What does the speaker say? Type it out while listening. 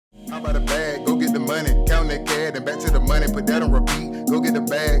Hop out the bag, go get the money. Count that cash and back to the money. Put that on repeat. Go get the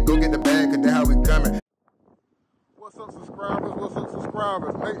bag, cause that's how we coming. What's up, subscribers? What's up,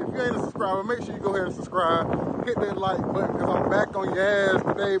 subscribers? If you ain't a subscriber, make sure you go ahead and subscribe. Hit that like button, because I'm back on your ass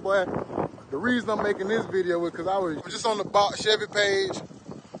today, boy. The reason I'm making this video is because I was just on the box Chevy page,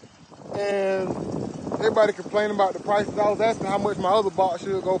 and everybody complaining about the prices. I was asking how much my other box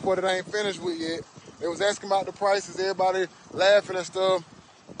should go for that I ain't finished with yet. They was asking about the prices, everybody laughing and stuff.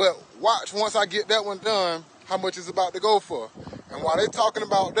 But watch, once I get that one done, how much it's about to go for. And while they talking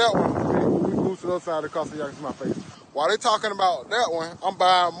about that one, we move to the other side of the car so y'all can see my face. While they talking about that one, I'm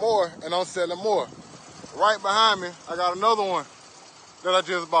buying more and I'm selling more. Right behind me, I got another one that I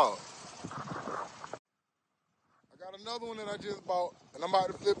just bought. Another one that I just bought, and I'm about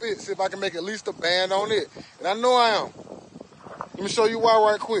to flip it, see if I can make at least a band on it. And I know I am. Let me show you why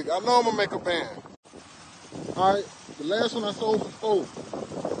right quick. I know I'm gonna make a band. All right, the last one I sold for $4.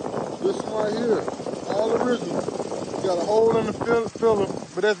 This one right here, all original. Got a hole in the filler,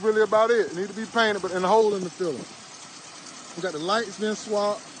 but that's really about it. It need to be painted, but in a hole in the filler. We got the lights been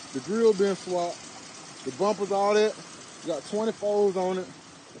swapped, the grill been swapped, the bumpers, all that. We got 24s on it.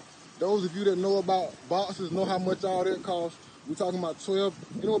 Those of you that know about boxes know how much all that costs. We're talking about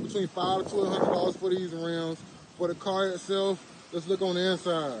anywhere between $500 to $1,200 for these rims. For the car itself, let's look on the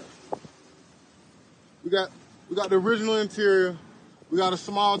inside. We got the original interior. We got a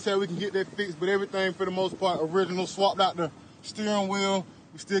small tab, we can get that fixed, but everything for the most part original. Swapped out the steering wheel.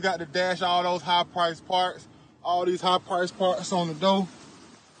 We still got the dash, all those high-priced parts. All these high-priced parts on the door.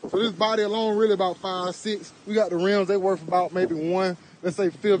 So this body alone really about $5, $6. We got the rims, they worth about maybe let's say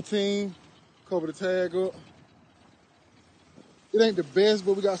 15, cover the tag up. It ain't the best,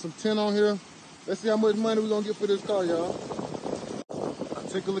 but we got some 10 on here. Let's see how much money we're gonna get for this car, y'all.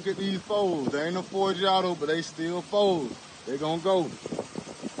 Take a look at these folds. They ain't no 4G auto, but they still folds. They gonna go.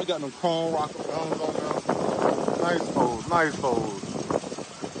 We got them chrome rocker guns on there. Nice folds, nice folds.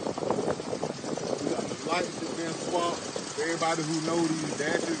 We got the lights that been swapped. Everybody who know these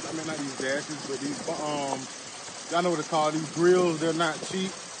dashes, I mean not these dashes, but these y'all know what it's called, these grills, they're not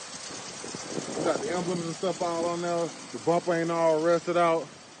cheap. We got the emblems and stuff all on there. The bumper ain't all rusted out.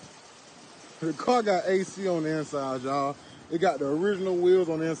 The car got AC on the inside, y'all. It got the original wheels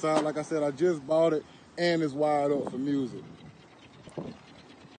on the inside. Like I said, I just bought it, and it's wired up for music.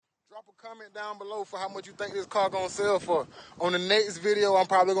 Drop a comment down below for how much you think this car gonna sell for. On the next video, I'm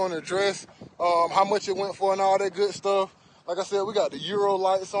probably gonna address how much it went for and all that good stuff. Like I said, we got the Euro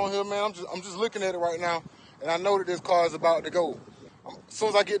lights on here, man. I'm just looking at it right now. And I know that this car is about to go. As soon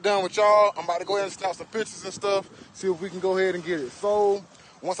as I get done with y'all, I'm about to go ahead and snap some pictures and stuff, see if we can go ahead and get it sold.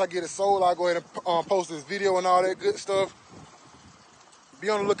 Once I get it sold, I'll go ahead and post this video and all that good stuff. Be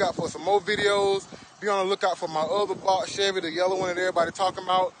on the lookout for some more videos. Be on the lookout for my other box Chevy, the yellow one that everybody talking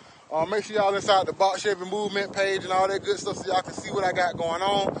about. Make sure y'all inside the box Chevy movement page and all that good stuff so y'all can see what I got going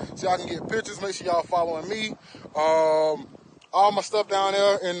on, so y'all can get pictures. Make sure y'all following me. All my stuff down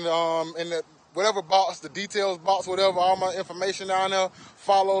there in the whatever box, the details box, whatever, all my information down there.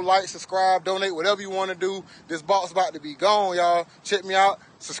 Follow, like, subscribe, donate, whatever you want to do. This box about to be gone, y'all. Check me out,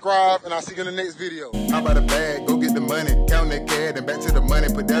 subscribe, and I'll see you in the next video. Hop out the bag, go get the money. Count that cash and back to the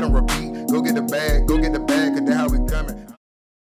money. Put that on repeat. Go get the bag, cause that's how we coming.